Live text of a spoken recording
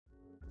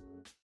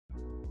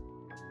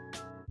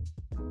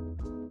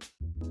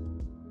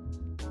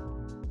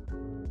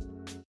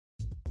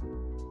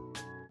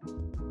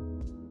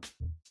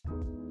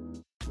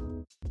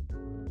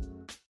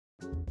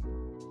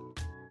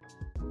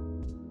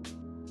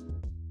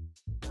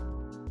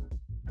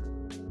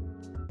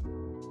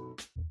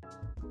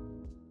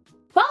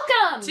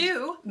Welcome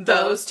to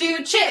Those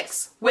Two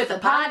Chicks with a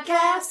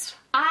podcast.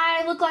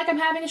 I look like I'm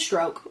having a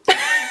stroke.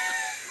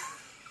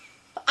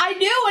 I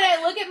do when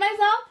I look at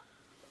myself.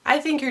 I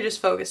think you're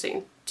just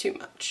focusing too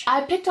much.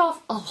 I picked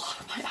off a lot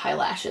of my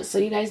eyelashes, so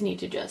you guys need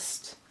to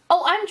just...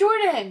 Oh, I'm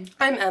Jordan.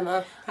 I'm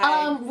Emma.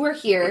 Hi. We're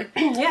here.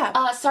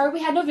 Yeah. Sorry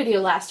we had no video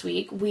last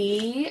week.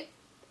 We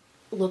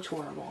looked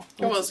horrible.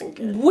 It wasn't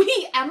good.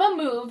 Emma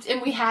moved,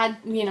 and we had,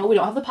 we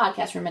don't have the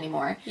podcast room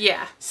anymore.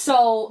 Yeah.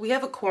 So... We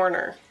have a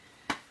corner.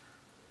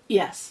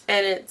 Yes.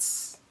 And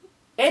it's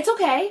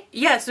okay.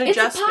 Yeah, it's an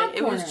adjustment.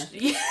 It was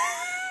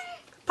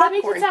That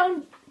makes it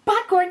sound...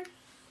 Popcorn.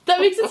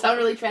 That makes it sound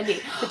really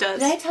trendy. It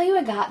does. Did I tell you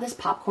I got this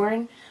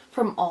popcorn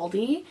from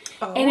Aldi?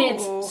 Oh. And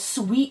it's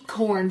sweet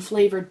corn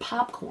flavored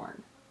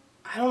popcorn.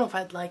 I don't know if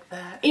I'd like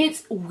that.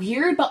 It's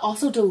weird, but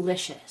also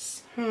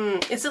delicious.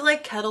 Is it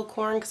like kettle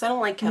corn? Because I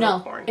don't like kettle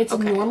corn. No, it's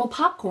normal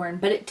popcorn,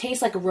 but it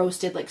tastes like a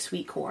roasted,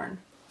 sweet corn.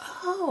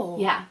 Oh.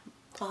 Yeah.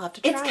 I'll have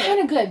to try it. It's kind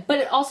of good, but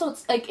it also,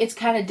 it's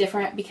kind of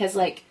different because,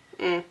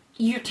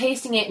 you're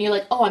tasting it and you're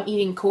like, oh, I'm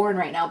eating corn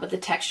right now, but the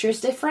texture's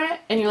different.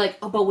 And you're like,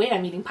 oh, but wait,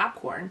 I'm eating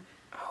popcorn.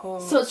 Oh.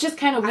 So it's just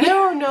kind of weird. I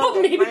don't know.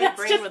 But maybe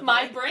that's just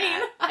my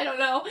brain. I don't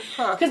know.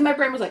 Because my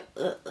brain was like,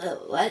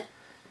 what?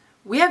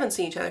 We haven't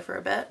seen each other for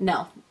a bit.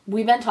 No.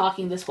 We've been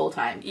talking this whole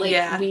time.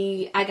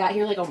 I got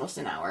here almost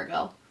an hour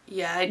ago.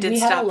 Yeah, I did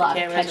stop the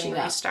cameras and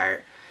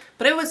restart.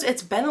 But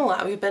it's been a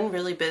lot. We've been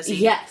really busy.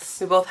 Yes.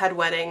 We both had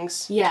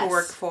weddings to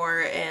work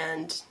for,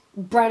 and...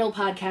 Bridal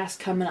podcast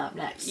coming up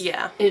next.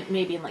 Yeah. It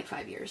may be in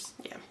 5 years.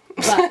 Yeah.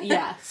 But,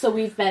 yeah. So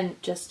we've been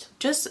just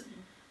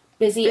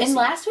busy. And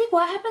last week,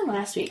 what happened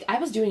last week? I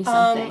was doing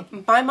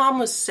something. My mom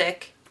was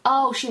sick.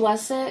 Oh, she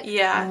was sick?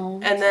 Yeah. Oh,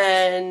 and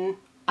then...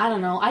 I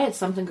don't know. I had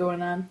something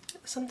going on.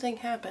 Something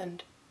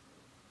happened.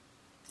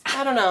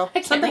 I don't know.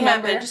 Something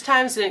happened. Just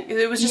times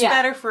it was just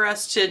better for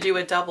us to do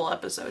a double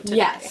episode today.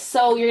 Yes.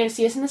 So you're going to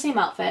see us in the same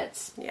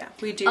outfits. Yeah,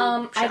 we do.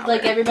 I'd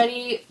like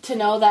everybody to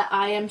know that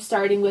I am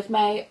starting with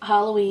my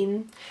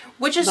Halloween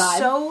Which is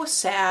so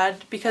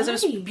sad because it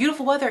was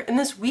beautiful weather, and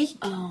this week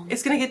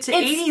it's going to get to 80s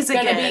again. It's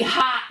going to be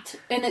hot,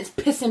 and it's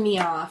pissing me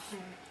off.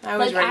 I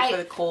was ready for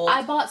the cold.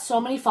 I bought so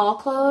many fall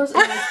clothes,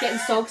 and I was getting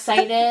so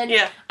excited.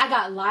 Yeah. I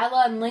got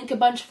Lila and Link a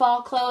bunch of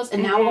fall clothes,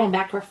 and now we're going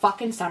back to our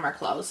fucking summer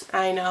clothes.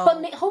 I know.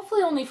 But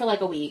hopefully only for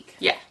a week.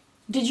 Yeah.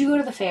 Did you go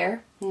to the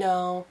fair?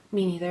 No.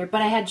 Me neither,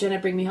 but I had Jenna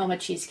bring me home a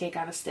cheesecake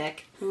on a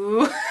stick.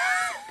 Ooh.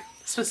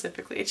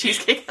 Specifically a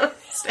cheesecake on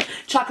a stick.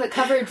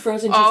 Chocolate-covered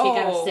frozen cheesecake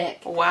on a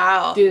stick.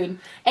 Wow. Dude.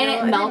 And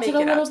it melted a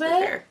little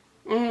bit.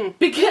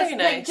 Because,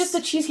 nice. just the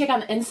cheesecake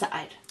on the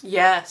inside.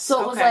 Yes.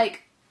 So it was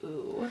like...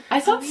 Ooh.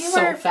 I sound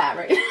so fat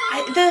right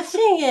now. The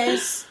thing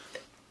is,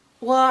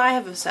 I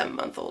have a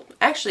 7-month-old.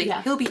 Actually,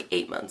 he'll be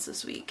 8 months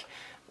this week.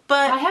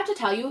 But I have to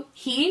tell you,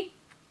 he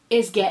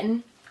is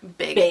getting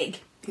big.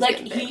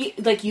 He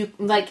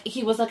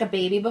was like a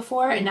baby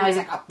before, and now he's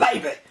like a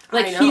baby.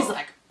 He's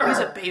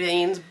a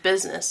baby in his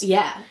business.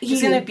 Yeah.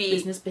 He's gonna be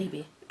business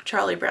baby.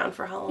 Charlie Brown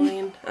for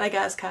Halloween. And I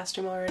got his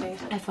costume already.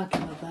 I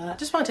fucking love that.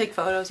 Just want to take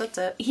photos, that's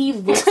it. He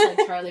looks like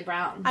Charlie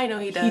Brown. I know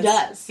he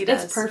does. He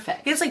does. It's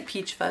perfect. He has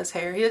peach fuzz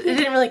hair. It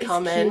didn't really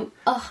come in.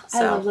 Oh,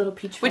 I love little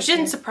peach fuzz Which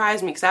didn't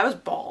surprise me because I was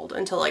bald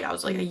until I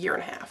was a year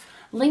and a half.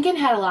 Lincoln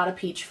had a lot of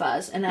peach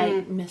fuzz, and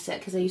I miss it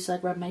because I used to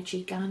rub my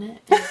cheek on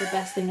it. It was the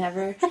best thing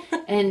ever.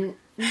 And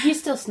he's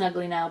still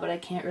snuggly now, but I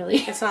can't really.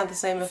 It's not the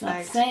same effect.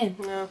 Not the same.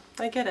 No,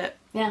 I get it.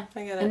 Yeah,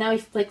 I get it. And now he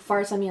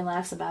farts on me and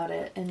laughs about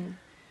it, and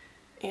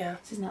yeah,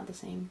 this is not the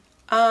same.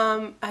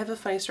 I have a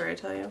funny story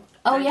to tell you.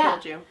 Oh, I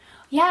told you.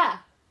 Yeah.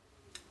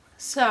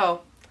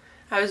 So,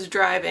 I was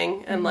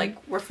driving, and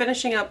we're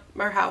finishing up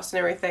our house and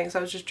everything, so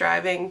I was just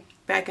driving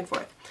back and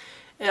forth.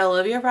 And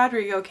Olivia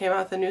Rodrigo came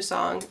out with a new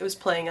song. It was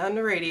playing on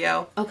the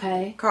radio.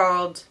 Okay.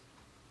 Called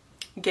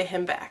Get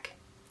Him Back.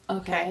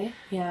 Okay.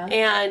 Yeah.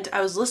 And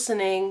I was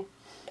listening,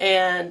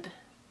 and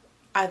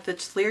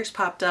the lyrics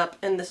popped up,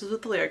 and this is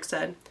what the lyrics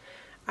said.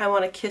 I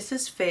want to kiss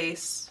his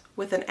face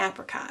with an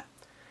apricot.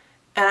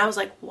 And I was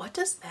like, what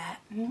does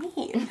that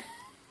mean?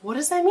 What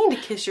does that mean to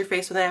kiss your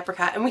face with an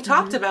apricot? And we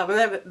talked about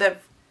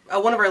that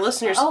one of our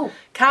listeners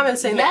commented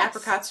saying that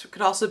apricots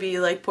could also be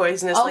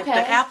poisonous, like the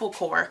apple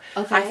core.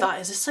 Okay. I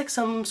thought, is this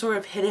some sort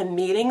of hidden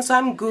meaning? So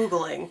I'm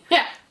Googling.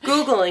 Yeah.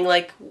 Googling,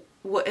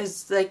 what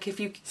is, if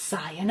you...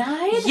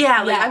 Cyanide?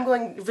 Yeah, I'm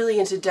going really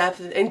into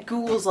depth, and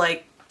Google's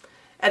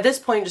at this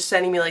point just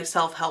sending me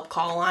self-help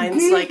call lines.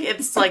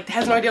 It's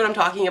has no idea what I'm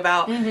talking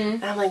about.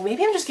 And I'm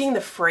maybe I'm just getting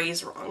the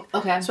phrase wrong.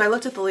 Okay. So I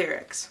looked at the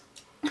lyrics.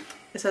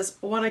 It says,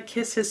 want to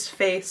kiss his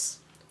face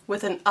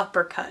with an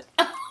uppercut.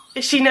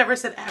 She never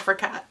said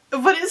apricot.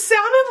 But it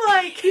sounded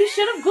like... You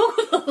should have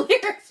Googled the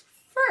lyrics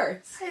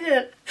first. I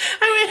did.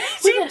 I mean,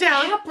 deep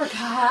down...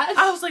 apricot.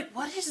 I was like,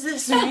 what does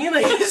this mean?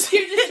 You're just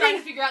trying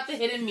to figure out the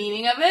hidden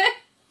meaning of it?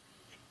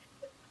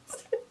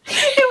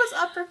 It was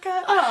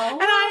uppercut.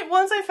 Oh. And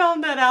once I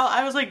found that out,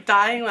 I was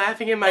dying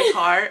laughing in my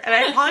car. And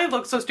I probably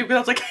looked so stupid. I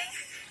was like...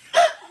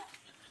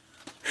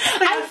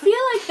 I feel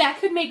like that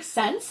could make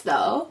sense,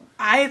 though.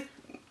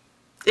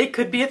 It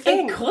could be a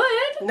thing. It could.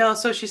 No,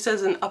 so she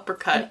says an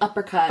uppercut. An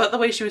uppercut. But the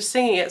way she was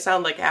singing it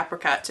sounded like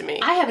apricot to me.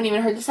 I haven't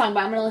even heard the song, but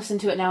I'm going to listen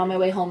to it now on my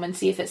way home and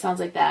see if it sounds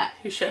like that.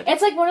 You should.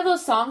 It's like one of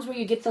those songs where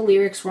you get the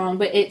lyrics wrong,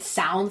 but it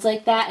sounds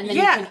like that, and then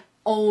you can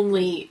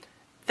only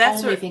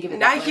think of it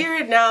that way. I hear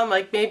it now, I'm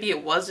like, maybe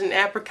it wasn't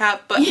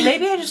apricot, but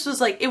maybe I just was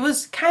like, it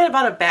was kind of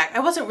on a back. I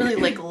wasn't really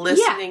like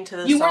listening to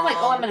the song. You weren't like,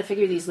 oh, I'm going to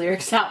figure these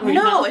lyrics out right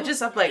now. No, I'm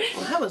like,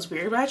 well, that was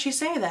weird. Why'd she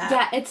say that?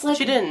 Yeah, it's like...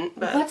 She didn't,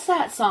 but... What's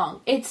that song?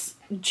 It's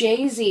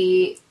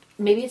Jay-Z...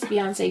 Maybe it's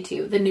Beyonce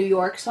too. The New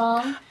York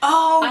song.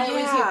 Oh, I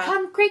always hear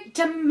concrete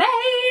tomato.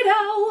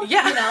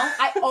 Yeah. You know,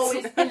 I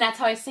always, and that's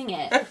how I sing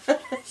it.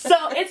 So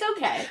it's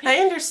okay. I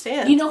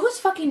understand. You know who's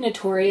fucking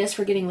notorious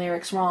for getting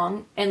lyrics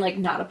wrong and like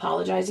not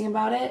apologizing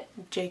about it?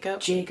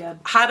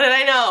 Jacob. How did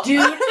I know? Dude,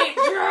 it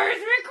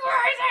drives me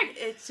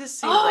crazy. It just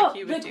seems like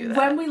he would do that.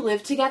 When we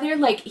lived together,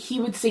 like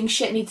he would sing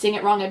shit and he'd sing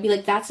it wrong. I'd be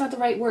like, that's not the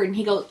right word. And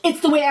he goes, it's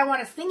the way I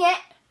want to sing it.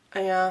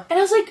 Yeah. And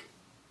I was like,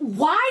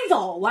 why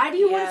though? Why do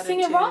you want to sing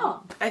it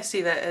wrong? I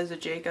see that as a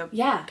Jacob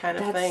kind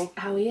of thing. That's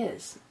how he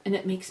is. And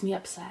it makes me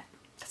upset.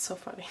 That's so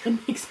funny.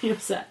 It makes me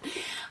upset.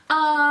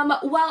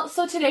 Well,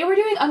 so today we're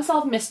doing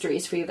Unsolved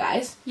Mysteries for you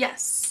guys.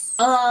 Yes.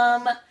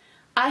 I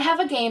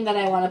have a game that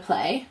I want to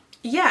play.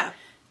 Yeah.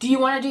 Do you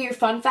want to do your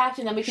fun fact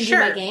and then we can do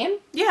my game?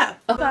 Yeah.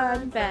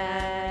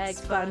 Okay.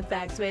 Fun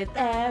facts with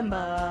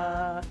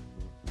Emma.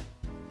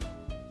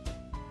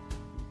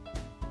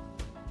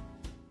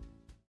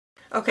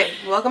 Okay,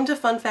 welcome to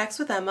Fun Facts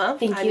with Emma.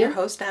 Thank you. I'm your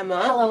host,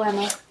 Emma. Hello,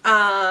 Emma.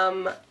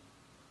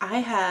 I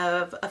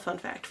have a fun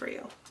fact for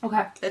you.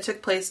 Okay. It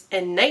took place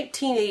in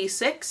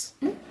 1986,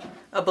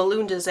 a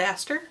balloon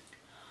disaster,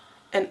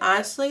 and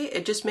honestly,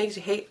 it just makes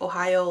you hate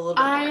Ohio a little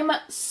bit more. I'm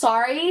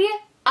sorry.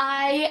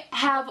 I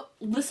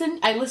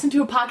listened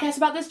to a podcast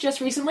about this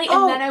just recently,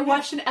 and then I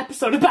watched an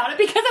episode about it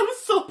because I was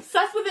so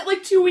obsessed with it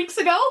like 2 weeks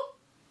ago.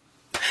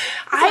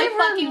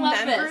 I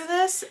remember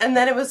this, and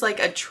then it was like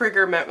a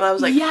trigger memory. I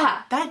was like,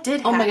 yeah, that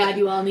did happen. Oh my god,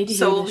 you all need to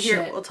hear this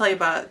shit. We'll tell you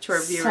about it to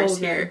our viewers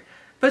here.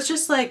 But it's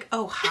just like,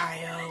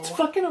 Ohio. It's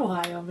fucking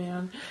Ohio,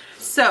 man.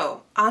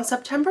 So, on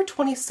September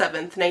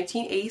 27th,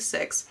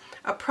 1986,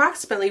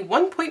 approximately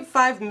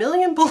 1.5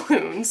 million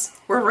balloons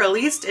were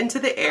released into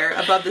the air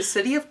above the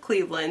city of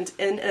Cleveland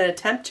in an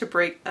attempt to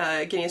break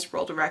a Guinness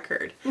World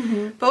Record.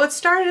 Mm-hmm. But what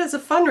started as a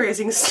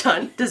fundraising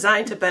stunt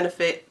designed to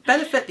benefit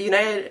the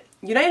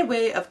United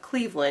Way of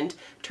Cleveland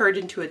turned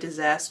into a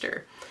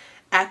disaster.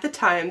 At the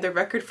time, the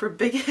record for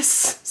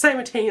biggest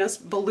simultaneous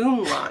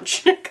balloon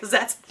launch, because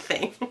that's the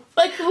thing,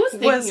 like who's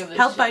thinking was of this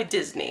held shit? by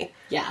Disney.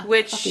 Yeah,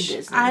 which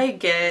Disney. I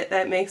get.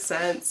 That makes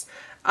sense.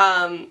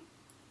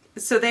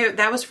 So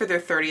that was for their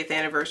 30th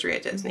anniversary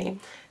at Disney. Mm-hmm.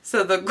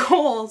 So the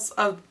goals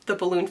of the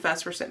Balloon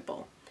Fest were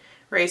simple: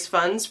 raise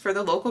funds for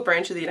the local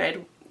branch of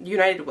the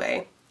United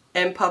Way,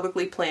 and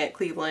publicly plant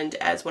Cleveland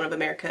as one of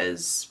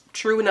America's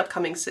true and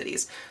upcoming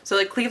cities. So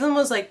like Cleveland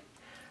was like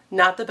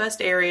not the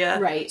best area,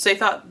 right? So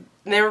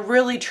they were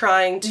really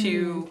trying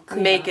to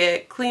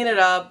clean it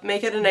up,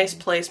 make it a nice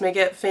place, make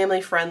it family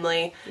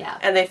friendly. Yeah.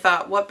 And they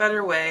thought, what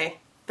better way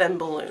than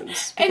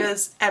balloons?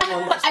 Because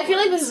everyone loves balloons. I feel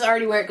like this is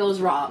already where it goes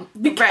wrong.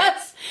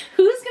 Because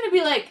who's going to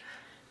be like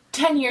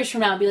 10 years from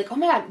now and be like, oh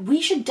my god,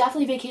 we should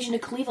definitely vacation to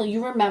Cleveland.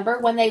 You remember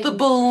when they... The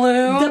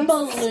balloons? The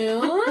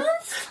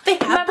balloons? They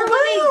have remember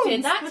balloons! when they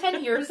did that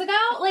 10 years ago?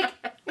 Like,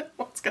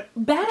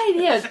 bad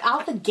idea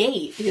out the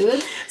gate,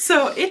 dude.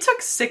 So it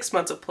took 6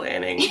 months of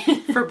planning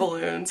for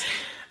balloons.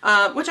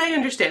 Which I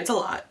understand, it's a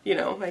lot, you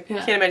know. I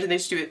can't imagine they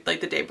just do it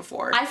like the day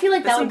before. I feel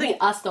like that would be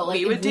us though.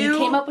 Like if we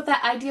came up with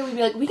that idea, we'd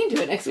be like, we can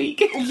do it next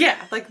week. Yeah,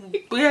 like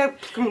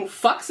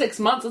fuck 6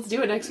 months, let's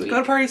do it next week. Go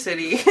to Party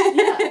City.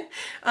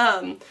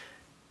 Yeah.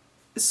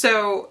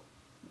 So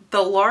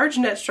the large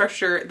net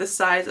structure the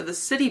size of the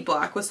city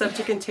block was set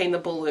to contain the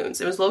balloons.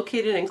 It was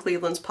located in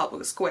Cleveland's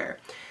public square.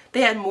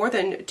 They had more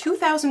than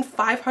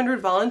 2,500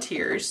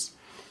 volunteers,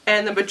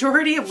 and the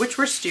majority of which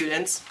were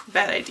students.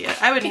 Bad idea.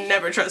 I would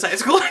never trust high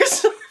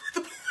schoolers.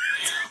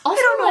 Also,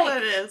 I don't know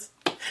what it is.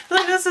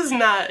 Like, this is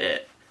not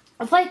it.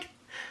 Like,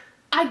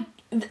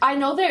 I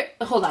know there...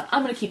 Hold on.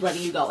 I'm going to keep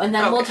letting you go, and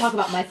then we'll talk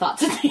about my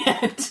thoughts at the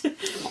end.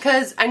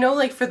 Because I know,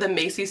 like, for the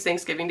Macy's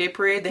Thanksgiving Day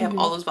Parade, they have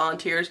all those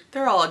volunteers.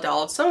 They're all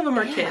adults. Some of them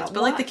are kids.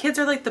 But, like, the kids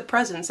are, like, the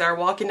presents that are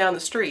walking down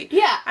the street.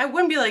 Yeah. I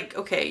wouldn't be like,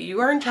 okay,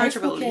 you are in charge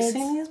of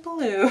releasing these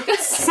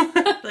balloons.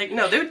 Like,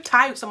 no, they would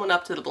tie someone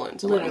up to the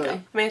balloons. Literally.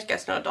 I mean, I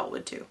guess an adult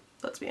would, too.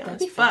 Let's be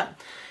honest. But,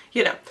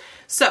 you know.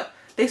 So,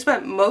 they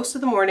spent most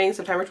of the morning,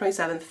 September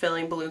 27th,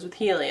 filling balloons with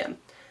helium.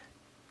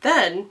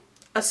 Then,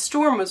 a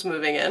storm was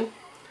moving in,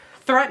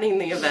 threatening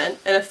the event,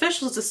 and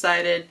officials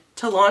decided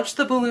to launch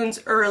the balloons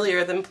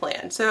earlier than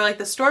planned. So they're like,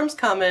 the storm's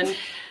coming,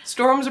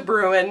 storm's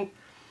brewing,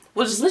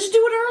 let's do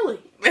it early.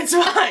 It's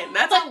fine.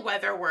 That's how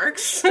weather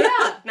works.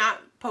 Yeah.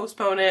 Not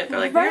postpone it. They're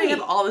like, we're going to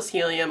have all this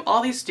helium,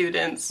 all these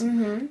students.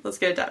 Mm-hmm. Let's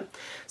get it done.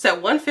 So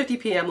at 1:50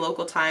 p.m.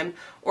 local time,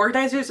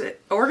 organizers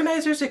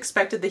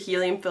expected the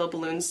helium-filled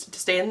balloons to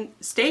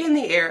stay in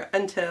the air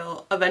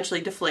until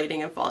eventually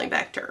deflating and falling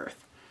back to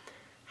Earth.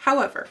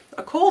 However,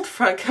 a cold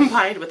front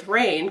combined with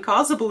rain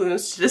caused the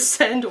balloons to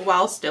descend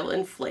while still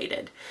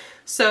inflated.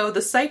 So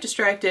the sight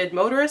distracted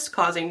motorists,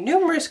 causing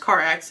numerous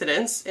car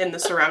accidents in the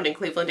surrounding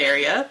Cleveland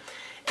area,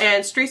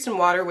 and streets and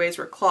waterways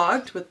were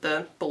clogged with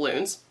the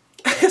balloons.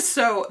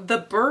 So the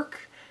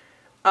Burke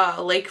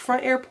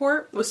Lakefront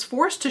Airport was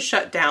forced to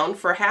shut down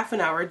for half an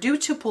hour due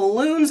to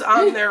balloons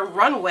on their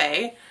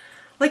runway.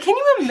 Like, can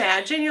you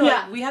imagine? You're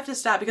like, we have to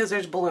stop because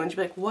there's balloons.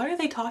 You're like, what are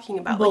they talking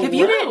about? Balloons? Like, if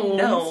you didn't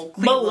know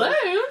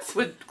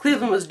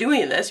Cleveland was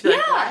doing this, you'd be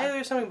like, why are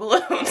there so many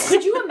balloons?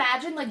 Could you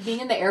imagine, like,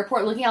 being in the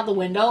airport, looking out the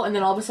window, and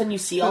then all of a sudden you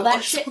see all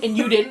that shit, and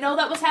you didn't know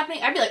that was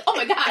happening? I'd be like, oh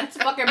my god, it's a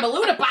fucking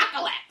balloon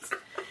apocalypse!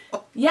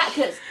 Yeah,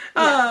 because...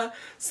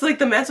 So, like,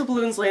 the massive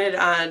balloons landed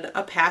on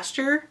a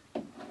pasture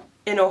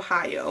in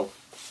Ohio,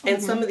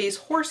 and some of these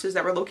horses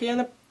that were located on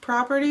the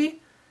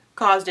property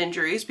caused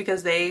injuries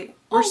because they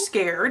were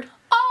scared.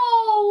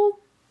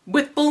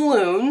 With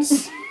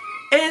balloons.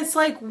 And it's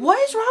like, what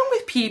is wrong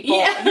with people?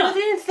 Yeah. You know, they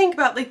didn't think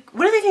about, like,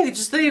 what do they think?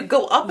 They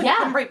go up and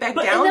come right back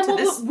down to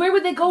this? Where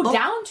would they go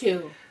down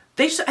to?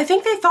 I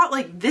think they thought,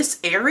 like, this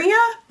area?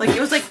 Like, it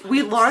was like,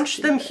 we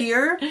launched them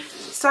here.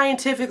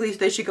 Scientifically,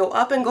 they should go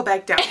up and go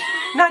back down.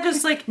 Not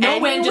just, like,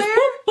 anywhere. Just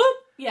boop, boop.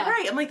 Yeah.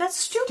 Right. I'm like, that's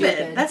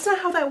stupid. That's not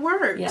how that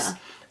works.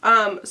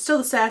 Yeah. Still,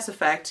 the SAS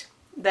effect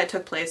that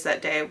took place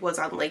that day was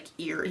on Lake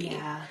Erie.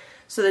 Yeah.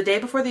 So the day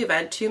before the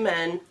event, two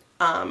men...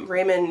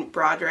 Raymond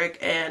Broderick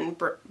and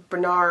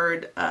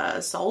Bernard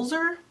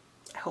Sulzer.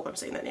 I hope I'm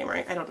saying that name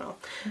right. I don't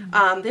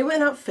know. They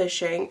went out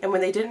fishing, and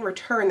when they didn't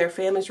return, their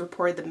families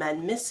reported the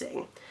men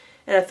missing.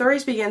 And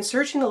authorities began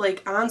searching the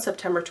lake on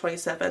September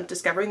 27th,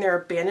 discovering their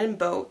abandoned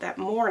boat that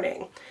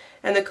morning.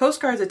 And the Coast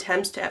Guard's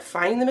attempts at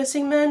finding the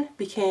missing men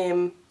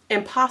became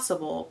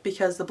impossible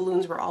because the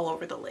balloons were all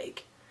over the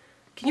lake.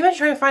 Can you imagine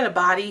trying to find a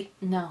body?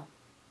 No.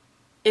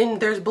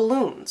 There's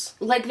balloons.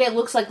 Like, it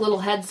looks like little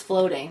heads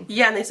floating.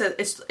 Yeah, and they said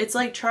it's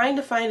like trying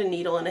to find a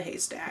needle in a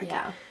haystack.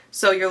 Yeah.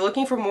 So you're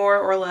looking for more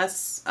or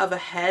less of a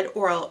head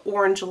or an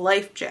orange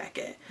life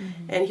jacket.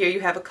 And here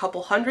you have a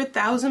couple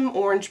 100,000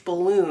 orange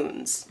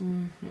balloons.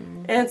 And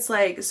it's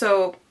like,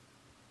 so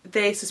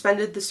they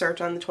suspended the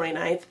search on the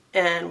 29th,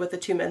 and with the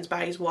two men's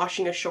bodies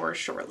washing ashore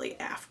shortly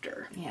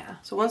after. Yeah.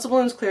 So once the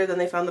balloons cleared, then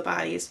they found the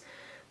bodies.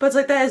 But it's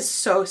like, that is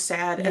so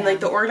sad. And like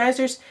the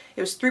organizers,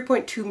 it was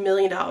 $3.2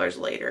 million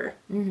later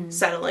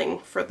settling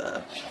for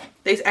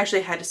they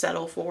actually had to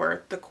settle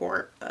for the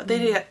court. They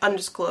did an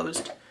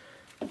undisclosed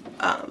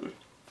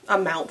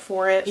amount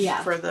for it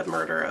for the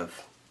murder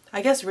of,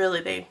 I guess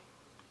really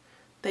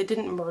they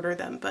didn't murder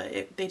them, but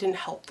they didn't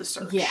help the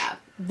search. Yeah.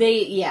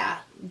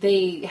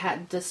 They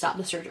had to stop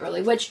the search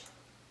early, which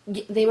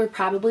they were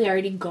probably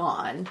already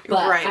gone.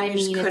 But right, I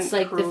mean, it's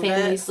like the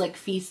family's it. like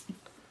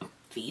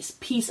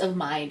peace of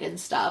mind and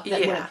stuff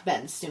that would have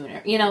been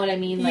sooner. You know what I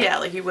mean? Like, yeah,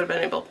 like you would have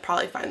been able to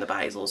probably find the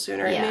bodies a little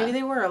sooner. Yeah. And maybe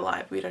they were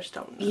alive. We just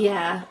don't know.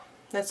 Yeah.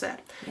 That's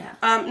sad. Yeah.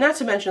 Not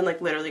to mention,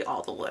 like, literally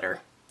all the litter.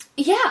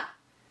 Yeah.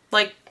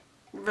 Like,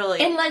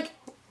 really. And, like,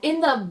 in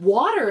the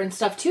water and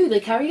stuff, too.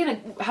 Like, how are you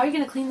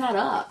gonna clean that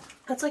up?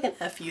 That's like an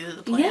FU to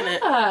the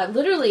planet. Yeah,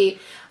 literally.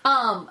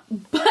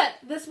 But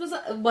this was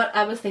what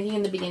I was thinking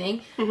in the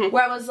beginning,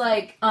 where I was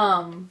like,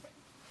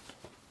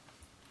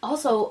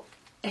 also,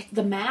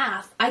 the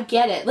math, I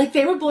get it. Like,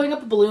 they were blowing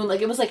up a balloon,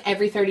 like, it was like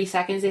every 30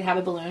 seconds they'd have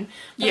a balloon.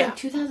 But like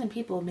 2,000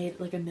 people made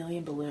like 1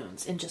 million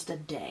balloons in just a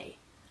day.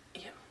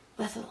 Yeah.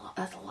 That's a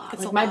lot.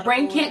 It's like, my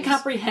brain can't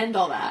comprehend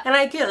all that. And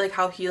I get, like,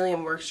 how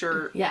helium works.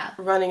 You're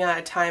running out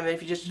of time, and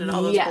if you just did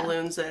all those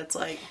balloons, then it's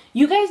like...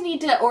 You guys need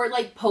to, or,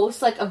 like,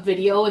 post, like, a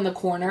video in the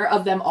corner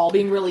of them all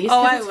being released.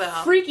 Oh, I it's will.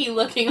 Freaky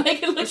looking.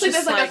 Like, it looks like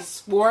there's, like, a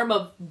swarm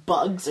of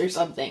bugs or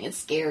something. It's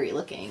scary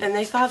looking. And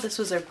they thought this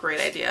was a great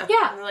idea.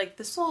 Yeah. And they're like,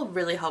 this will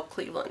really help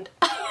Cleveland.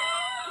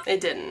 It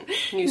didn't.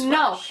 Newsflash.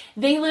 No.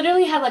 They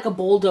literally had, like, a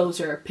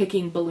bulldozer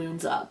picking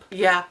balloons up.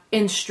 Yeah.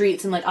 In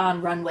streets and, like,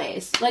 on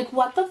runways. Like,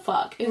 what the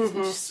fuck? It's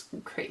just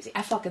crazy.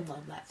 I fucking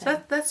love that thing.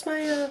 So that's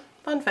my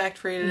fun fact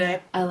for you today.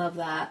 I love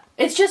that.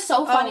 It's just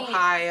so funny.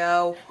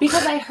 Ohio.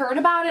 Because I heard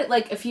about it,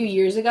 like, a few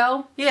years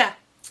ago. Yeah.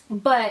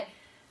 But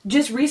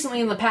just recently,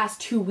 in the past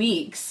 2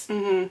 weeks,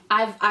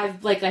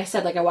 I've like I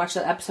said, like, I watched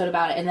that episode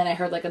about it, and then I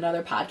heard, like,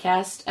 another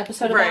podcast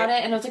episode about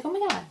it, and I was like, oh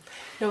my god.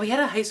 No, we had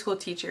a high school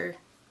teacher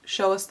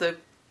show us the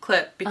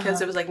clip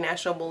because it was like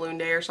National Balloon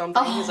Day or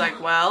something. He's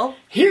like, well,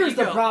 here's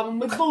the problem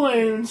with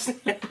balloons.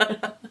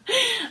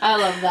 I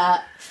love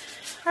that.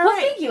 All right.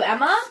 Thank you,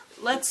 Emma.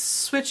 Let's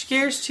switch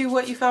gears to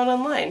what you found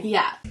online.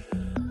 Yeah.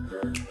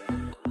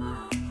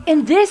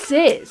 And this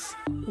is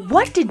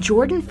What Did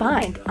Jordan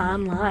Find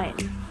Online?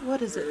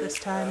 What is it this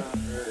time?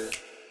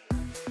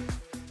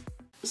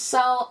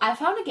 So, I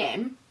found a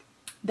game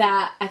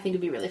that I think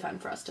would be really fun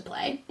for us to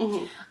play.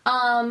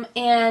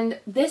 And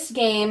this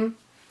game,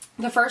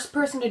 the first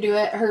person to do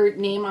it, her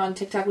name on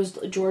TikTok was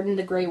Jordan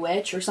the Grey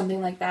Witch or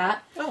something like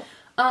that.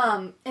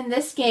 Oh. In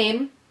this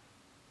game,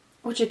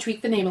 which I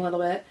tweaked the name a little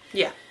bit.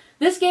 Yeah.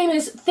 This game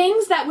is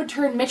things that would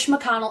turn Mitch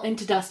McConnell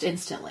into dust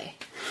instantly.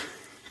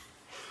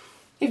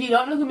 If you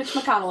don't know who Mitch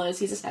McConnell is,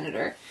 he's a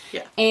senator.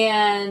 Yeah.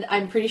 And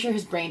I'm pretty sure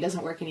his brain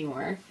doesn't work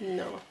anymore.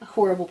 No. A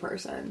horrible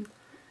person.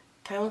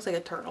 Kind of looks like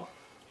a turtle.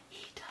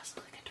 He does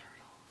look like a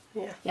turtle.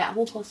 Yeah. Yeah,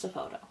 we'll post a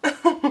photo.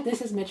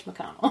 This is Mitch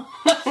McConnell.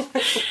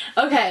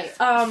 Okay,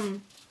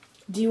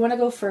 do you want to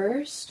go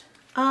first?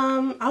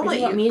 I'll let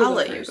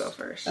you go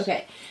first.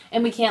 Okay,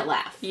 and we can't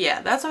laugh.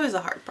 Yeah, that's always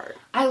the hard part.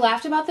 I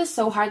laughed about this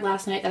so hard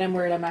last night that I'm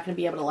worried I'm not going to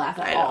be able to laugh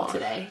at all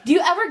today. Do you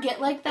ever get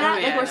like that? Oh,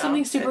 yeah, like where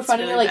something's super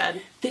funny, really you're like,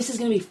 bad. this is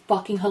going to be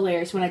fucking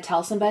hilarious when I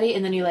tell somebody,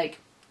 and then you're like,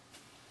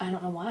 I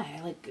don't know why.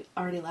 I like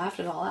already laughed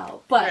it all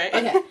out. But, right.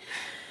 Okay.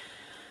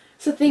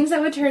 So things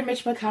that would turn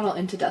Mitch McConnell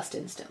into dust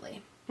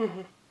instantly.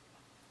 Mm-hmm.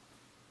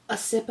 A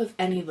sip of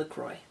any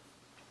LaCroix.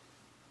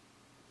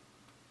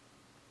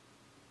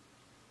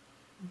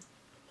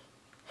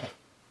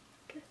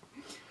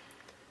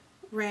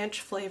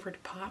 Ranch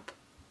flavored pop.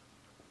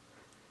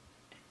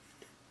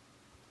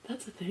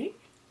 That's a thing?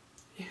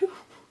 Ew.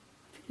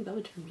 I think that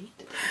would turn me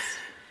into dust.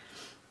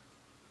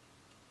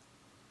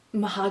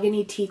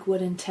 Mahogany teak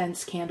wood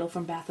intense candle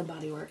from Bath and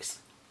Body Works.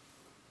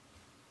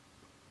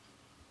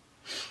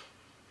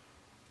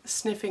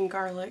 Sniffing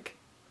garlic.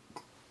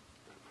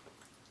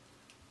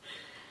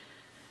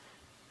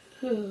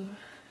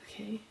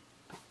 Okay.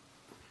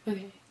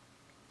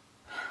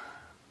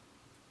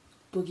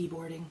 Boogie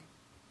boarding.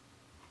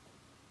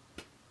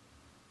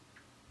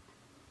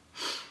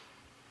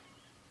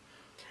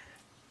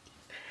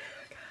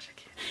 Gosh, I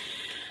can't.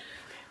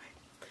 Okay,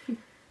 wait.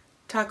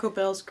 Taco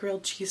Bell's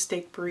grilled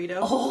cheesesteak burrito.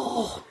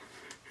 Oh!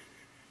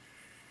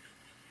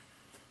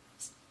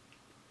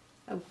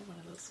 I want one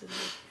of those today.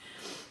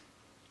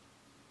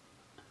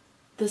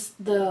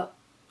 The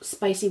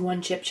spicy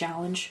one chip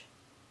challenge.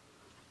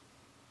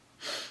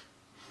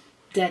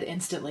 Dead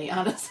instantly,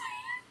 honestly.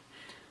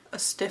 A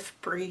stiff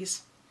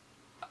breeze.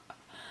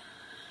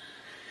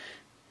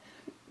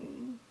 Okay.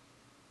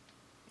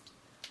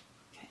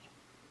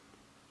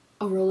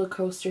 A roller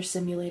coaster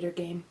simulator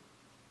game.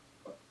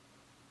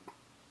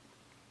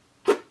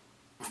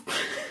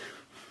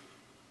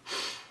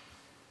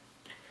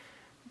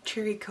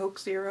 Cherry Coke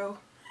Zero.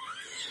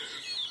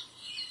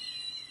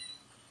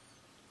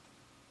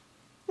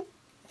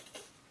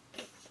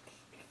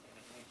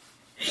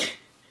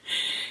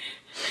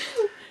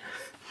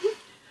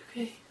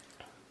 Okay.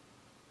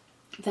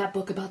 That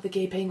book about the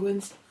gay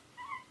penguins.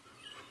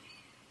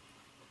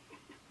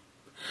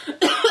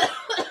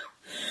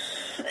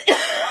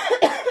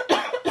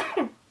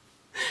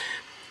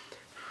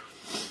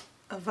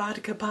 A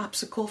vodka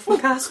popsicle from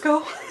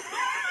Costco.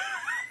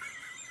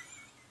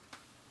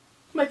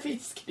 My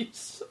face is getting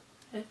so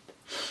red.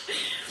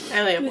 I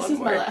only have This one is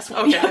more. my last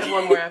one. Okay, I have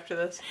one more after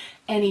this.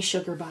 Any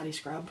sugar body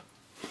scrub.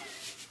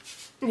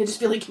 I just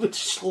feel like you would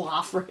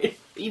slough right.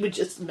 You would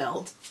just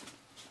melt.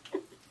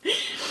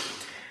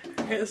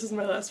 Okay, this is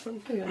my last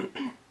one. Okay.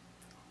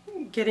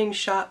 Getting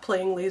shot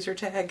playing laser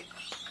tag.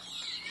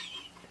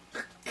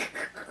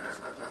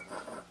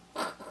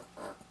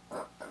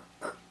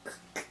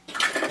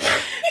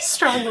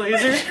 Strong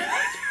laser.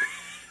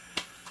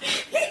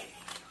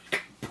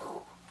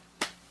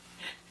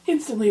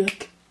 Instantly,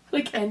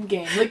 like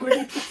Endgame. Like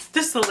we're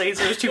Just the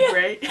laser is too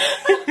bright.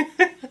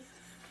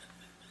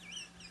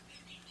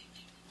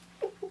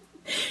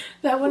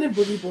 that one and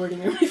boogie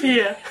boarding are my favorite.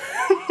 Yeah.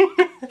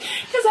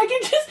 Because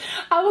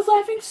I was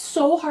laughing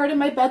so hard in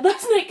my bed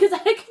last night because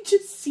I could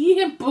just see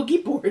him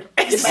boogie board in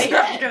It's my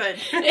so head. good.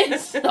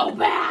 It's so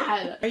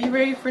bad. Are you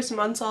ready for some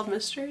Unsolved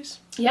Mysteries?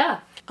 Yeah.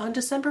 On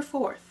December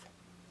 4th,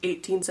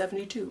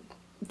 1872.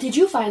 Did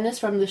you find this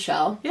from the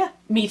show? Yeah.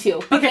 Me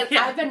too. Because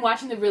yeah. I've been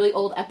watching the really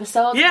old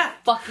episodes. Yeah. I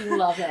fucking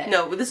love it.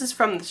 No, this is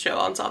from the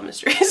show Unsolved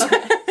Mysteries.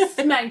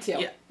 Okay. Mine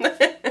too.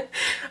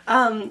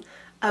 Yeah.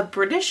 A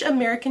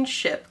British-American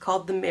ship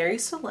called the Mary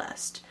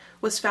Celeste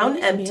was found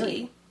Always empty.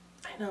 Mary.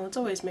 I know, it's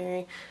always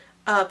Mary.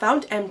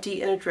 Found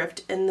empty and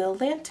adrift in the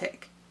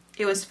Atlantic.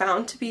 It was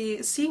found to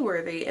be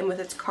seaworthy and with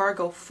its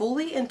cargo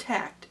fully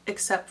intact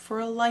except for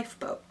a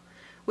lifeboat,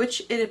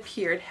 which it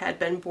appeared had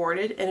been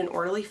boarded in an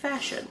orderly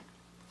fashion.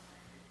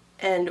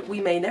 And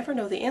we may never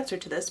know the answer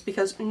to this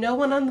because no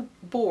one on the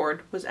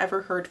board was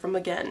ever heard from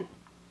again.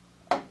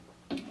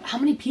 How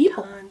many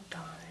people? Dun,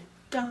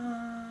 dun,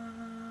 dun.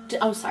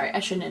 Oh, sorry. I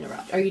shouldn't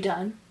interrupt. Are you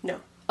done? No.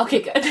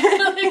 Okay, good.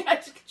 I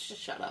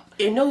just shut up.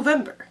 In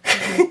November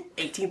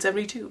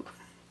 1872.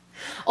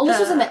 Oh, this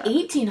was in the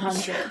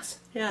 1800s.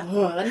 Yeah.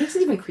 Ugh, that makes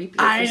it even creepier.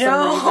 I for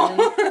know. Some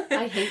reason.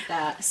 I hate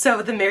that.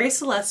 So the Mary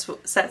Celeste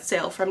set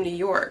sail from New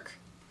York,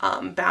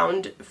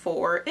 bound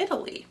for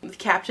Italy.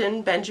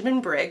 Captain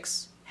Benjamin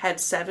Briggs had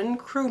 7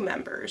 crew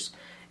members,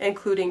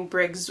 including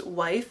Briggs'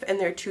 wife and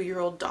their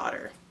 2-year-old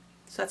daughter.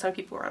 So that's how many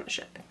people were on the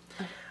ship.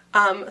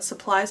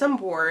 Supplies on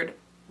board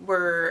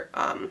were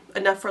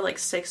enough for like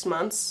 6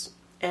 months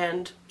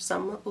and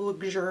some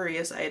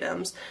luxurious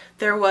items.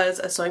 There was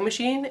a sewing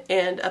machine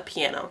and a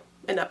piano,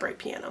 an upright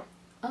piano.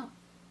 Oh.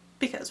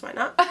 Because why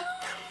not?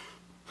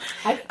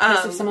 I'd be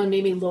pissed if someone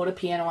made me load a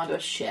piano onto a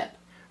ship.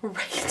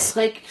 Right.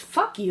 Like,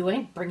 fuck you, I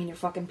ain't bringing your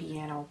fucking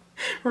piano.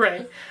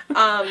 Right.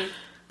 But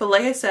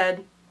like I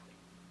said,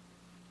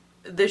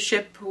 the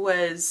ship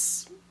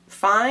was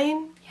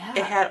fine. Yeah.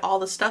 It had all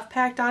the stuff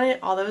packed on it.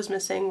 All that was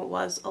missing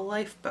was a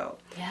lifeboat.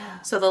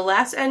 Yeah. So the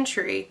last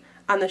entry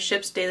on the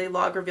ship's daily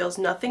log reveals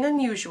nothing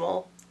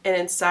unusual, and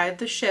inside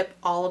the ship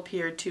all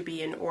appeared to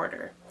be in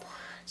order.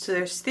 So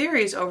there's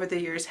theories over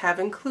the years have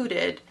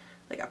included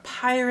like a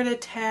pirate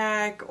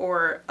attack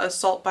or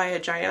assault by a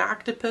giant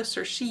octopus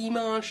or sea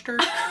monster.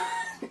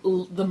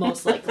 The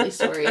most likely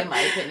story, in my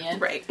opinion.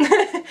 Right.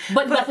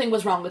 But nothing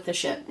was wrong with the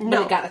ship. But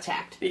No. it got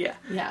attacked. Yeah.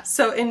 Yeah.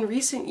 So in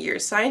recent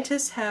years,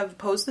 scientists have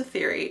posed the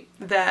theory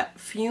that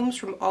fumes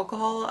from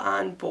alcohol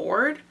on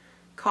board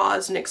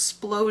caused an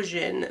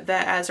explosion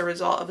that, as a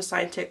result of a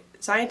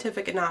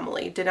scientific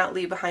anomaly, did not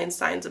leave behind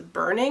signs of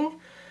burning,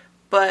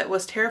 but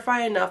was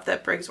terrifying enough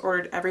that Briggs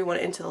ordered everyone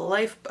into the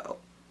lifeboat.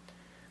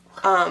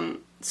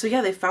 So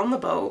yeah, they found the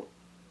boat.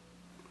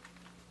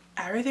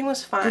 Everything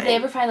was fine. Did they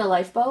ever find the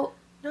lifeboat?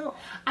 No.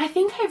 I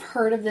think I've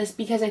heard of this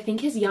because I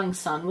think his young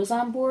son was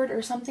on board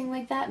or something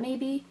like that,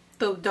 maybe.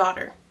 The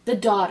daughter. The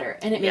daughter,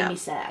 and it made Yeah. me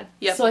sad.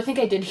 Yep. So I think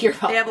I did hear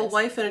about They have a this.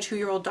 wife and a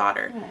 2-year-old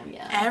daughter. Oh,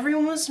 yeah.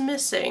 Everyone was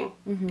missing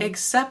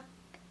except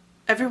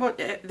everyone.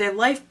 Their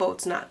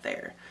lifeboat's not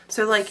there.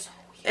 So like,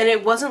 and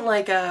it wasn't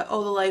like the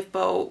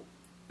lifeboat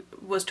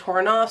was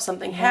torn off.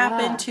 Something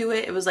happened to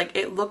it. It was like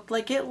it looked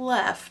like it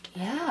left.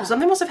 Yeah.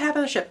 Something must have happened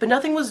on the ship, but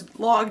nothing was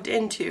logged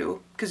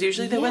into because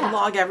usually they would Yeah.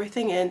 log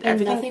everything in. And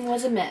Everything. nothing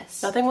was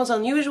amiss. Nothing was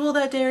unusual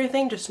that day or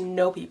anything. Just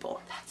no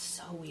people, That's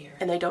so weird.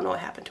 and they don't know what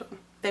happened to them.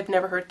 They've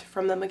never heard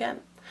from them again.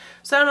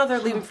 So I don't know if they're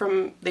leaving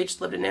from, they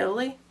just lived in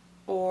Italy,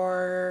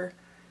 or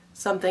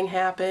something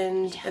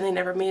happened and they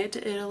never made it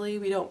to Italy.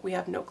 We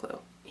have no clue.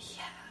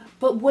 Yeah.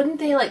 But wouldn't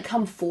they, like,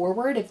 come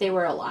forward if they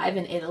were alive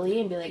in Italy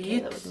and be like, hey,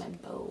 that was my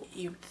boat?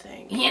 You'd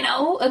think. You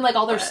know? And, like,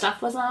 all their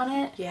stuff was on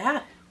it?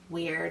 Yeah.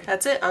 Weird.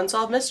 That's it.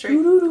 Unsolved mystery.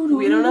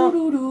 We don't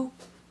know.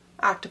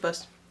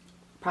 Octopus.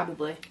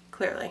 Probably.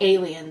 Clearly.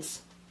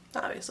 Aliens.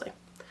 Obviously.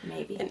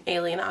 Maybe. An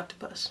alien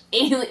octopus.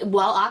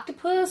 Well,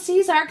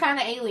 octopuses are kind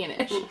of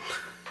alienish.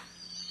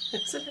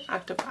 Is it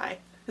octopi?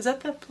 Is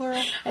that the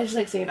plural? I just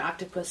like saying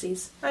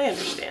octopussies. I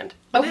understand.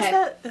 Okay. Is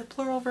that the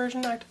plural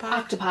version, octopi?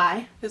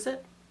 Octopi. Is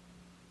it?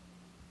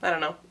 I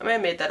don't know. I may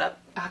have made that up.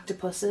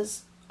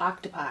 Octopuses.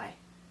 Octopi.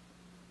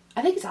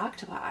 I think it's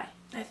octopi.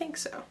 I think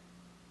so.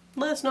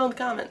 Let us know in the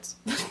comments.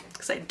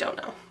 Because I don't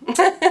know.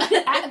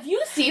 Have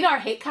you seen our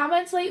hate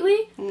comments lately?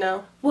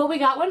 No. Well, we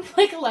got one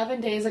like 11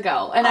 days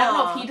ago, and I don't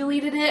know if he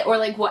deleted it or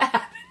like what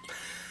happened.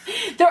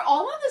 They're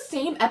all on the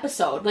same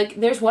episode. Like,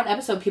 there's one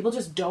episode people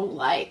just don't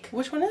like.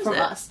 Which one is from it?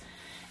 us.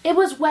 It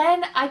was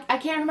when, I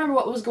can't remember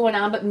what was going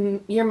on,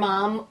 but your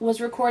mom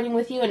was recording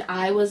with you, and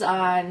I was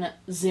on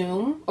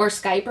Zoom or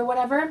Skype or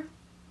whatever.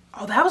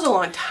 Oh, that was a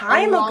long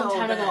time ago. A long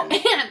time ago.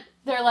 And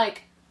they're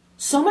like,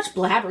 so much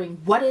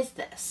blabbering. What is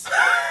this?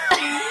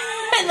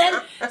 And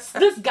then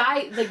this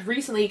guy, like,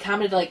 recently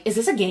commented, like, is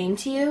this a game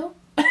to you?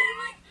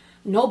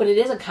 No, but it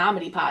is a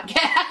comedy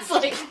podcast.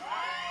 Like,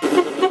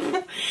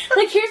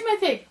 like, here's my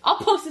thing. I'll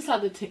post this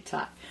on the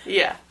TikTok.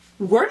 Yeah.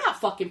 We're not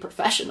fucking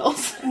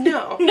professionals.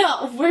 No.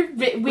 No,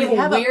 we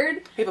have a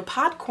weird... We have a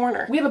pod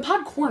corner. We have a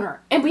pod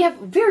corner, and we have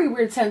very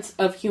weird sense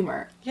of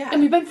humor. Yeah.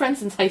 And we've been friends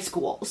since high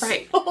school.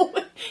 Right. So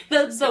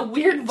the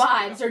weird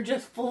vibes are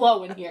just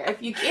flowing here.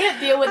 If you can't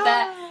deal with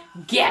that,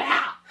 get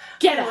out.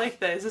 Get I out. like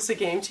that. Is this a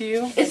game to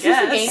you? Is this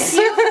a game to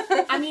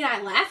you? I mean,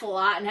 I laugh a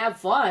lot and have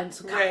fun,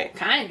 so Right.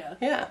 kind of.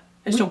 Yeah.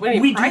 Just don't win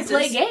any We prizes. do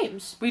play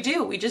games. We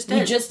do. We just did.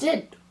 We just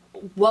did.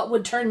 What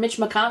would turn Mitch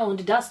McConnell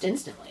into dust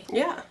instantly?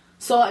 Yeah.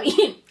 So, I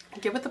mean,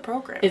 Get with the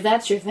program. if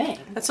that's your thing.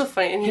 That's so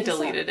funny. And he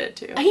deleted it,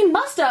 too. He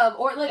must have,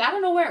 or like, I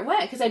don't know where it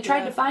went, because I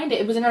tried to find it.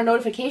 It was in our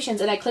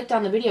notifications, and I clicked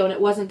on the video, and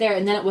it wasn't there,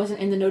 and then it wasn't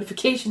in the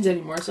notifications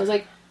anymore. So I was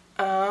like,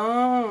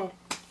 Oh.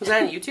 Was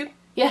that on YouTube?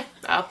 yeah,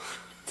 Oh.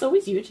 it's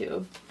always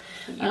YouTube.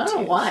 I don't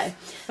know why.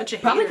 Bunch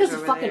of Probably haters because the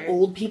over fucking there.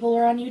 old people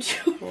are on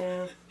YouTube.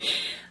 Yeah.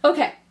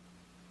 Okay.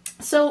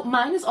 So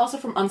mine is also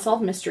from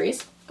Unsolved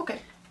Mysteries. Okay.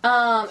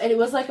 And it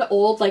was like an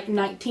old, like,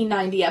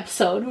 1990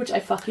 episode, which I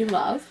fucking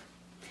love.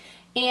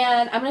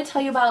 And I'm going to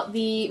tell you about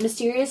the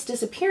mysterious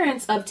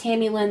disappearance of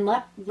Tammy Lynn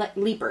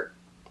Liepert.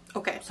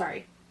 Okay.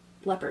 Sorry.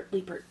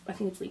 Liepert. I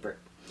think it's Liepert.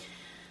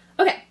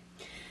 Okay.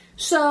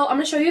 So I'm going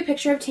to show you a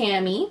picture of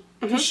Tammy.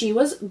 She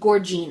was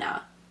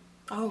Gorgina.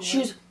 Oh. She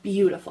was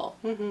beautiful.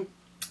 Mm-hmm.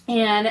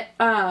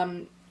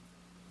 And,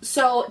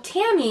 so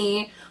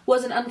Tammy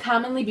was an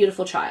uncommonly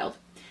beautiful child.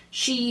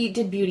 She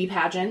did beauty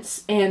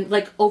pageants, and,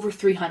 like, over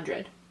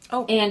 300.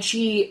 Oh. And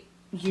she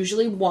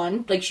usually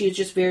won. Like, she was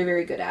just very,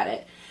 very good at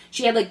it.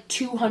 She had, like,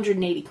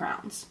 280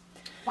 crowns.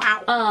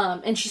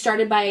 Wow. And she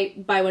started by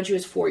when she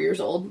was 4 years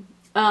old.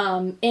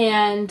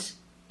 And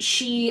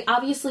she,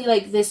 obviously,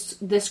 like,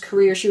 this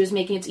career she was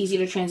making, it's easy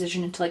to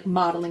transition into, like,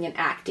 modeling and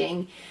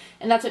acting.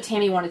 And that's what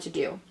Tammy wanted to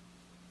do.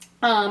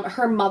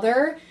 Her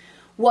mother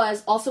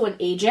was also an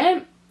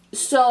agent.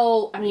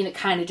 So, I mean, it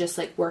kind of just,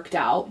 like, worked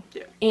out.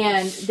 Yeah.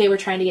 And they were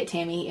trying to get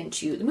Tammy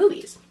into the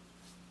movies.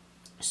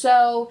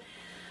 So,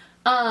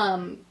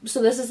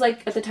 so this is,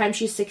 like, at the time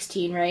she's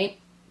 16, right?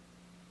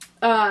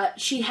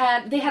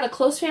 they had a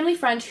close family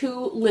friend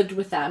who lived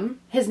with them.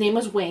 His name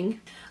was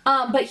Wing.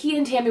 But he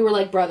and Tammy were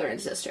like brother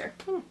and sister.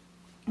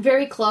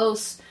 Very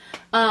close.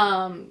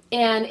 And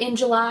in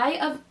July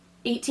of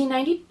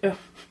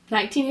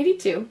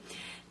 1982,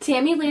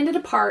 Tammy landed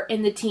a part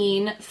in the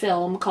teen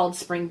film called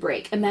Spring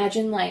Break.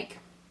 Imagine, like,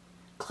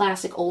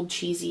 classic old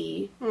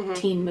cheesy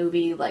teen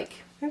movie, like...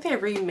 I think they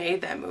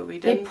remade that movie,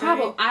 didn't they?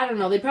 I don't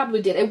know, they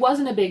probably did. It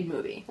wasn't a big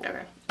movie.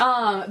 Okay.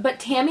 But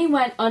Tammy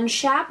went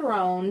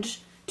unchaperoned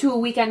to a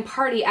weekend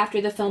party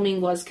after the filming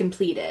was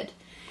completed.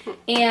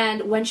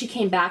 And when she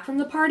came back from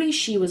the party,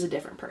 she was a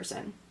different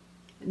person.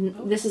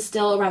 This is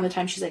still around the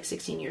time she's like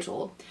 16 years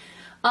old.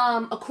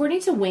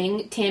 According to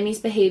Wing, Tammy's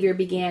behavior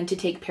began to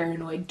take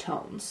paranoid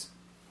tones.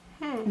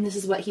 And this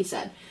is what he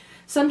said.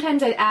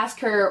 Sometimes I'd ask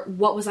her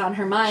what was on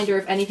her mind or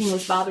if anything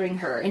was bothering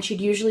her, and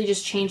she'd usually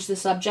just change the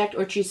subject,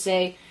 or she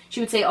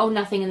would say, oh,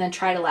 nothing, and then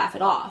try to laugh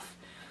it off.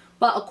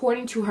 But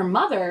according to her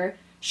mother,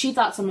 she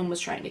thought someone was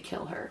trying to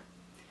kill her.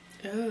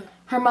 Ugh.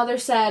 Her mother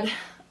said,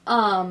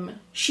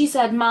 she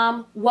said,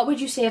 Mom, what would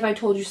you say if I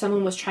told you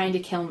someone was trying to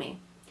kill me?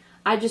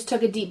 I just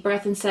took a deep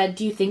breath and said,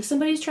 do you think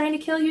somebody's trying to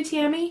kill you,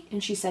 Tammy?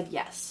 And she said,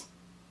 yes.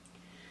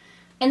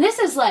 And this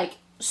is, like,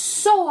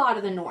 so out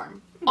of the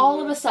norm.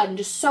 All of a sudden,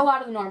 just so out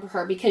of the norm for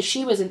her, because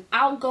she was an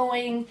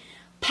outgoing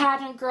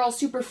pageant girl,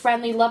 super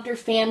friendly, loved her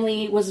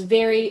family, was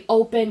very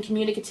open,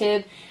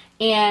 communicative,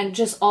 and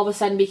just all of a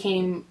sudden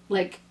became,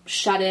 like,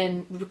 shut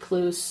in,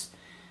 recluse.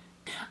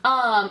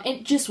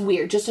 And just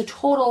weird. Just a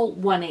total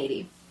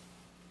 180.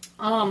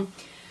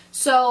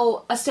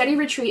 So a steady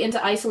retreat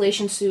into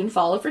isolation soon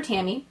followed for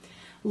Tammy.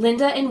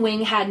 Linda and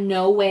Wing had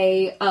no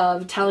way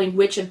of telling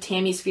which of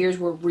Tammy's fears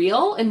were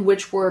real and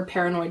which were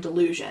paranoid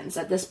delusions.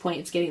 At this point,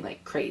 it's getting,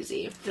 like,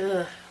 crazy.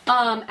 Ugh.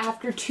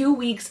 After 2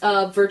 weeks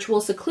of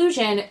virtual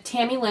seclusion,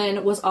 Tammy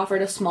Lynn was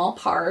offered a small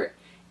part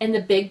in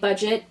the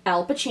big-budget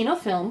Al Pacino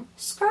film,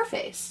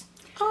 Scarface.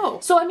 Oh.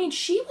 So, I mean,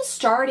 she was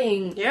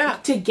starting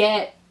to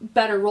get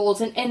better roles.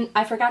 And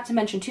I forgot to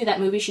mention, too, that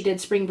movie she did,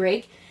 Spring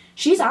Break.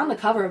 She's on the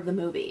cover of the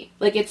movie.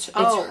 Like, it's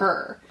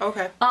her.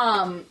 Okay.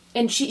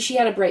 And she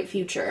had a bright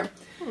future.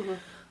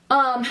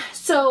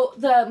 So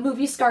the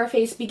movie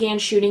Scarface began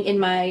shooting in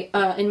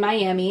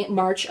Miami,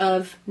 March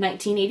of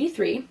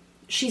 1983.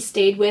 She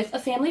stayed with a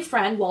family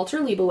friend, Walter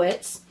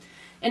Leibowitz.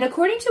 And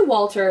according to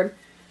Walter,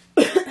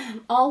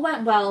 all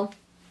went well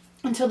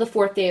until the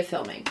 4th day of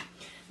filming.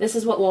 This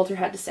is what Walter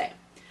had to say.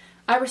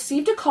 I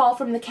received a call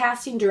from the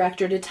casting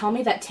director to tell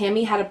me that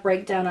Tammy had a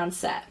breakdown on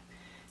set.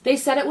 They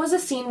said it was a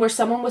scene where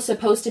someone was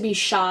supposed to be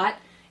shot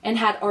and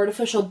had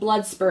artificial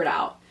blood spurt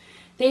out.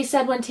 They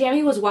said when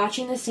Tammy was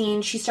watching the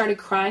scene, she started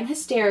crying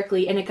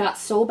hysterically, and it got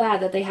so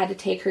bad that they had to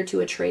take her to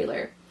a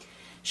trailer.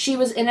 She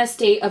was in a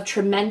state of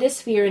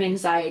tremendous fear and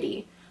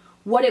anxiety.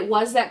 What it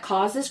was that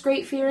caused this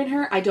great fear in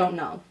her, I don't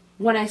know.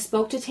 When I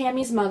spoke to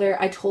Tammy's mother,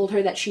 I told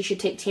her that she should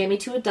take Tammy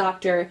to a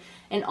doctor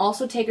and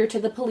also take her to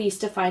the police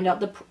to find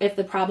out if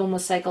the problem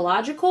was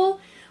psychological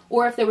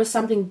or if there was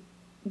something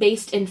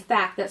based in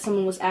fact that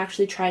someone was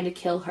actually trying to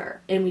kill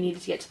her, and we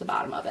needed to get to the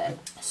bottom of it.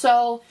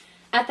 So,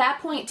 at that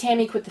point,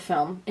 Tammy quit the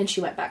film, and she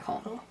went back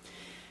home.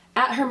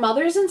 At her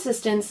mother's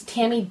insistence,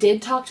 Tammy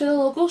did talk to the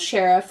local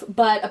sheriff,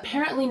 but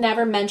apparently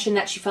never mentioned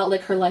that she felt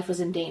like her life was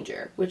in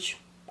danger, which,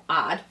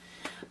 odd.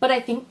 But I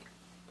think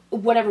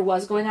whatever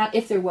was going on,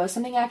 if there was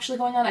something actually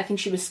going on, I think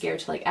she was scared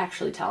to, like,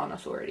 actually tell an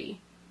authority.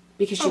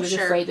 Because she was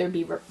afraid there'd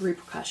be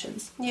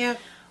repercussions. Yeah.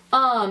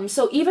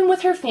 So even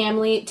with her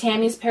family,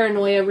 Tammy's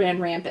paranoia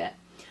ran rampant.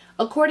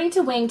 According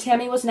to Wing,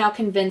 Tammy was now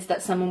convinced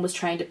that someone was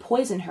trying to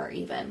poison her,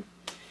 even.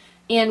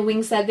 And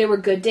Wing said there were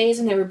good days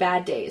and there were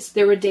bad days.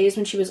 There were days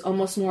when she was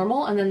almost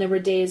normal, and then there were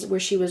days where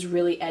she was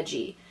really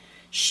edgy.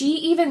 She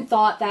even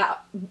thought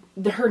that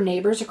her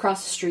neighbors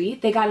across the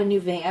street, they got a new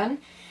van,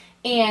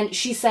 and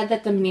she said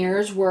that the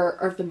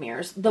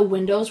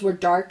windows were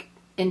dark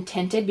and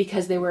tinted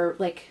because they were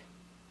like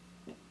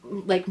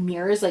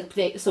mirrors,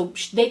 so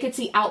they could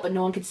see out, but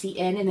no one could see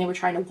in, and they were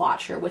trying to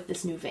watch her with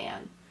this new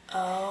van.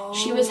 Oh.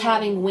 She was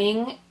having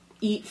Wing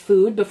eat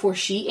food before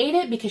she ate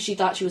it because she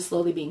thought she was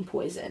slowly being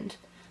poisoned.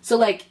 So,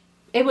 like,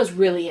 it was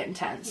really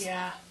intense.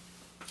 Yeah.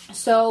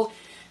 So,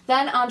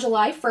 then on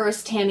July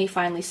 1st, Tammy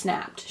finally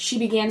snapped. She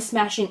began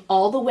smashing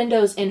all the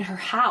windows in her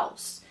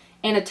house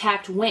and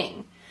attacked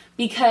Wing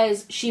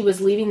because she was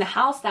leaving the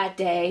house that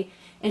day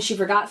and she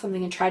forgot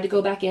something and tried to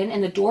go back in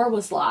and the door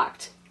was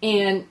locked.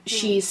 And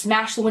she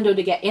smashed the window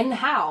to get in the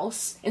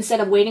house instead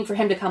of waiting for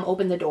him to come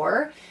open the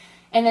door.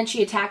 And then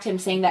she attacked him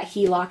saying that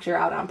he locked her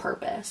out on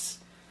purpose.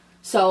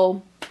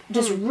 So,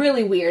 just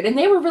really weird. And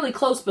they were really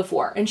close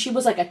before, and she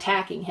was, like,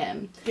 attacking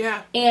him.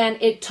 Yeah. And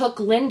it took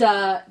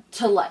Linda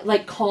to,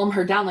 like, calm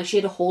her down. Like, she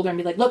had to hold her and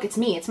be like, look, it's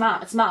me, it's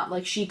mom, it's mom.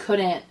 Like, she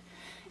couldn't...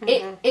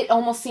 It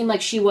almost seemed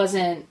like she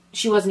wasn't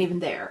even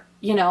there,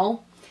 you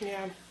know?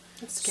 Yeah.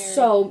 That's scary.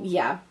 So,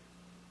 yeah.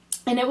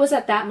 And it was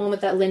at that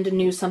moment that Linda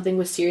knew something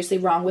was seriously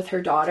wrong with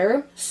her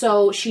daughter.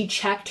 So, she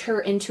checked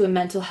her into a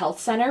mental health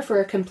center for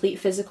a complete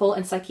physical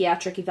and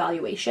psychiatric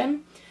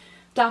evaluation.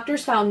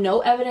 Doctors found no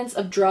evidence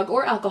of drug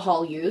or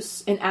alcohol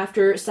use, and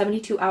after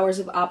 72 hours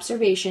of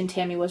observation,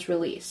 Tammy was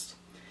released.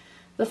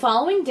 The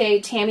following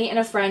day, Tammy and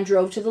a friend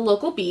drove to the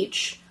local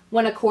beach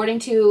when, according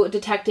to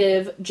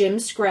Detective Jim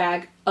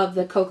Scragg of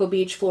the Cocoa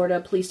Beach, Florida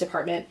Police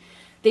Department,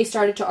 they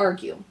started to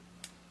argue.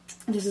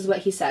 This is what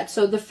he said.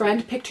 So the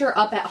friend picked her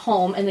up at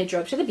home and they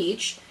drove to the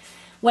beach.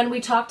 When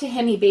we talked to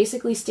him, he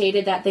basically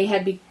stated that they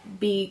had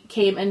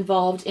became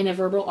involved in a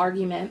verbal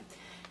argument.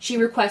 She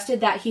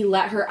requested that he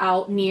let her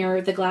out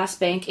near the glass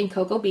bank in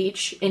Cocoa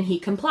Beach, and he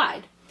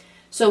complied.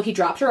 So he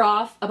dropped her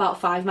off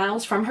about 5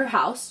 miles from her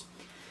house.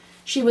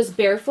 She was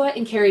barefoot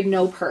and carried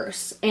no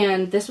purse,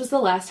 and this was the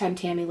last time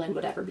Tammy Lynn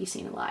would ever be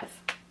seen alive.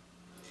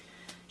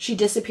 She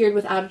disappeared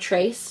without a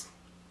trace.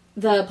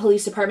 The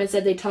police department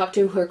said they talked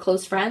to her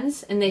close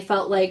friends, and they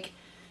felt like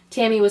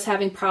Tammy was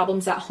having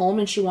problems at home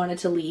and she wanted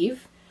to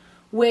leave,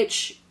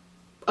 which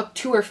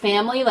to her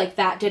family, like,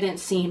 that didn't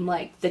seem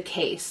like the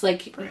case.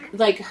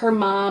 Like her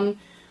mom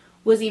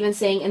was even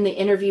saying in the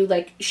interview,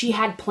 like, she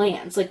had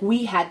plans. Like,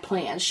 we had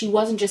plans. She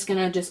wasn't just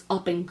gonna just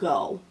up and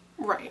go.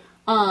 Right.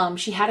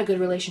 She had a good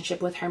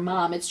relationship with her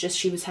mom. It's just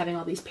she was having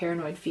all these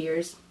paranoid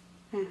fears.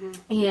 Mm-hmm.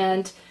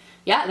 And,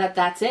 yeah,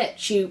 that's it.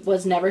 She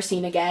was never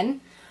seen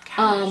again.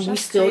 Gosh, we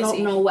still crazy.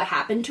 don't know what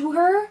happened to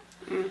her.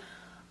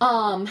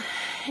 And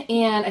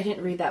I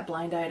didn't read that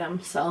blind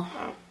item, so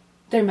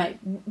there might,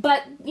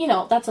 but, you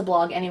know, that's a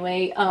blog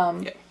anyway.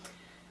 Yeah.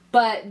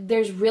 But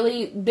there's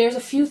a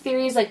few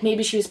theories, like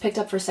maybe she was picked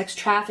up for sex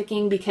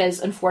trafficking, because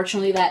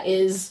unfortunately that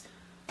is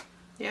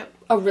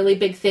a really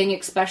big thing,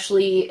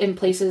 especially in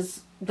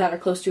places that are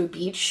close to a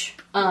beach,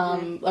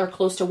 or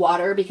close to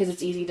water, because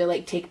it's easy to,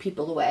 like, take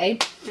people away.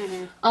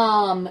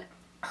 Mm-hmm.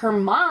 Her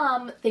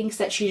mom thinks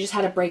that she just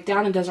had a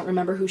breakdown and doesn't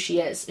remember who she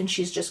is, and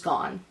she's just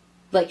gone.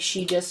 Like,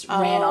 she just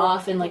ran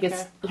off, and, like,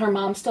 it's her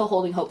mom's still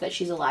holding hope that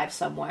she's alive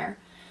somewhere.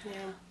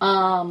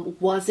 Yeah.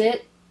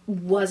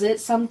 Was it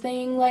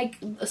something like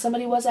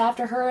somebody was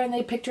after her and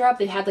they picked her up?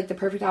 They had, like, the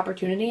perfect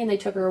opportunity and they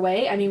took her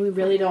away? I mean, we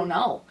really don't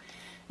know.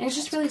 And it's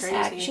just really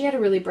sad. She had a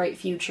really bright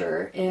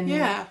future, and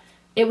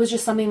it was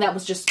just something that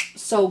was just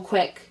so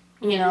quick,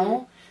 you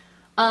know?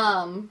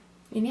 And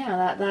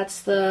yeah,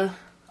 that's the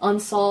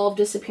unsolved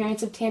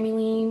disappearance of Tammy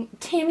Lynn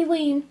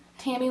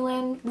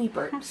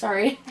Liepert.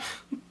 Sorry.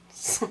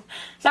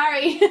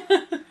 Sorry.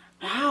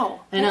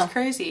 Wow. I know. That's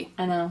crazy.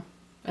 I know.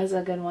 It was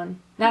a good one.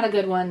 Not a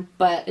good one,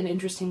 but an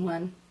interesting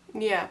one.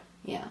 Yeah.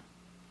 Yeah.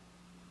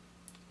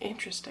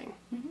 Interesting.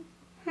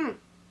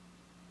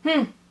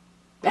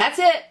 That's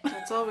it.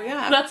 That's all we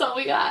got. That's all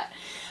we got.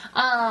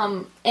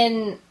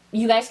 And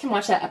you guys can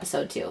watch that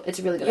episode too. It's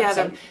a really good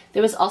episode.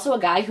 There was also a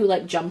guy who,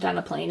 like, jumped on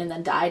a plane and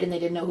then died, and they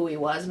didn't know who he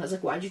was, and I was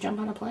like, why'd you jump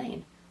on a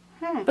plane?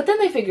 But then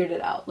they figured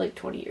it out, like,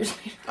 20 years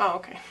later. Oh,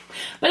 okay.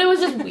 But it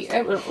was just weird.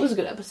 It was a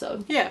good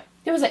episode. Yeah.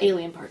 There was an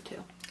alien part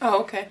too.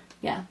 Oh, okay.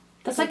 Yeah.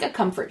 That's like a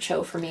comfort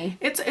show for me.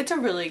 It's a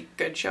really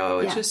good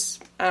show. It's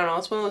just, I don't know,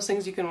 it's one of those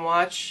things you can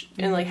watch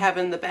and, like, have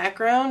in the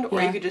background, or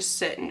you could just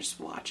sit and just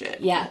watch it.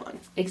 Yeah,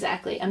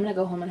 exactly. I'm gonna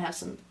go home and have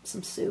some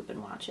soup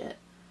and watch it.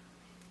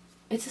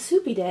 It's a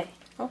soupy day.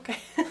 Okay.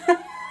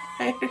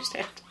 I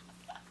understand.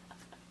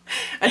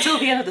 Until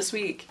the end of this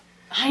week.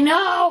 I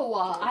know!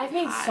 I've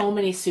made so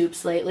many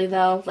soups lately,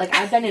 though. Like,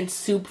 I've been in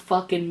soup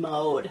fucking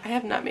mode. I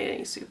have not made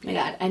any soup yet. Oh my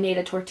god, I made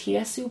a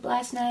tortilla soup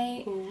last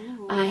night.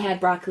 Ooh. I had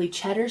broccoli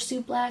cheddar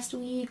soup last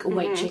week.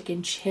 White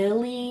chicken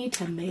chili,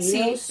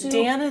 tomato soup.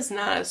 Dan is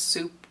not a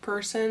soup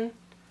person.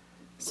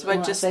 So I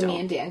just don't. Me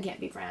and Dan can't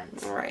be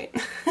friends. Right.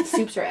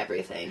 Soups are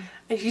everything.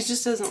 And he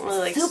just doesn't really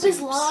like soup soups.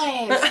 is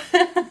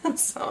life!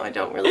 So I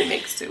don't really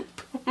make soup.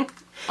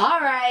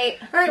 Alright.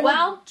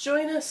 Well,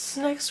 join us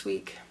next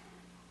week.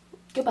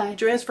 Goodbye.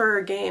 Join us for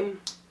our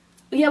game.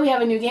 Yeah, we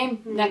have a new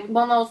game.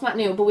 Well, no, it's not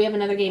new, but we have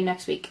another game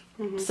next week.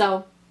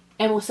 So,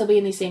 and we'll still be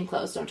in these same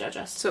clothes. Don't judge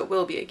us. So it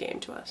will be a game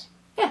to us.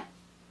 Yeah.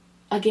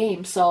 A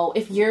game. So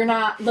if you're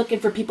not looking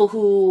for people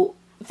who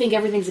think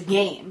everything's a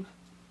game,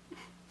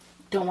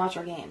 don't watch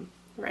our game.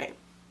 Right.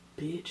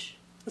 Bitch.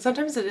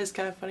 Sometimes it is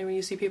kind of funny when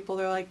you see people,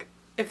 they're like,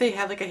 if they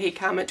have, like, a hate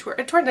comment toward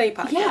any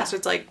podcast,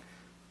 it's like,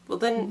 well,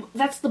 then...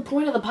 That's the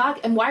point of the podcast,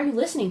 and why are you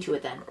listening to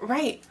it then?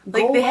 Right.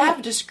 Like, they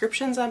have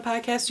descriptions on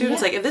podcasts, too. Yeah.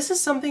 It's like, if this is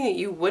something that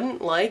you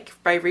wouldn't like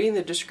by reading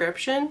the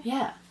description...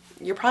 Yeah.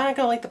 You're probably not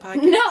going to like the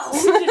podcast. No!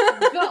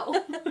 Just go.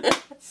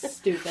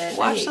 Stupid.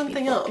 Watch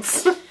something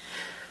else. All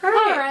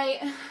right.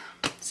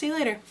 See you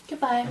later.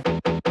 Goodbye.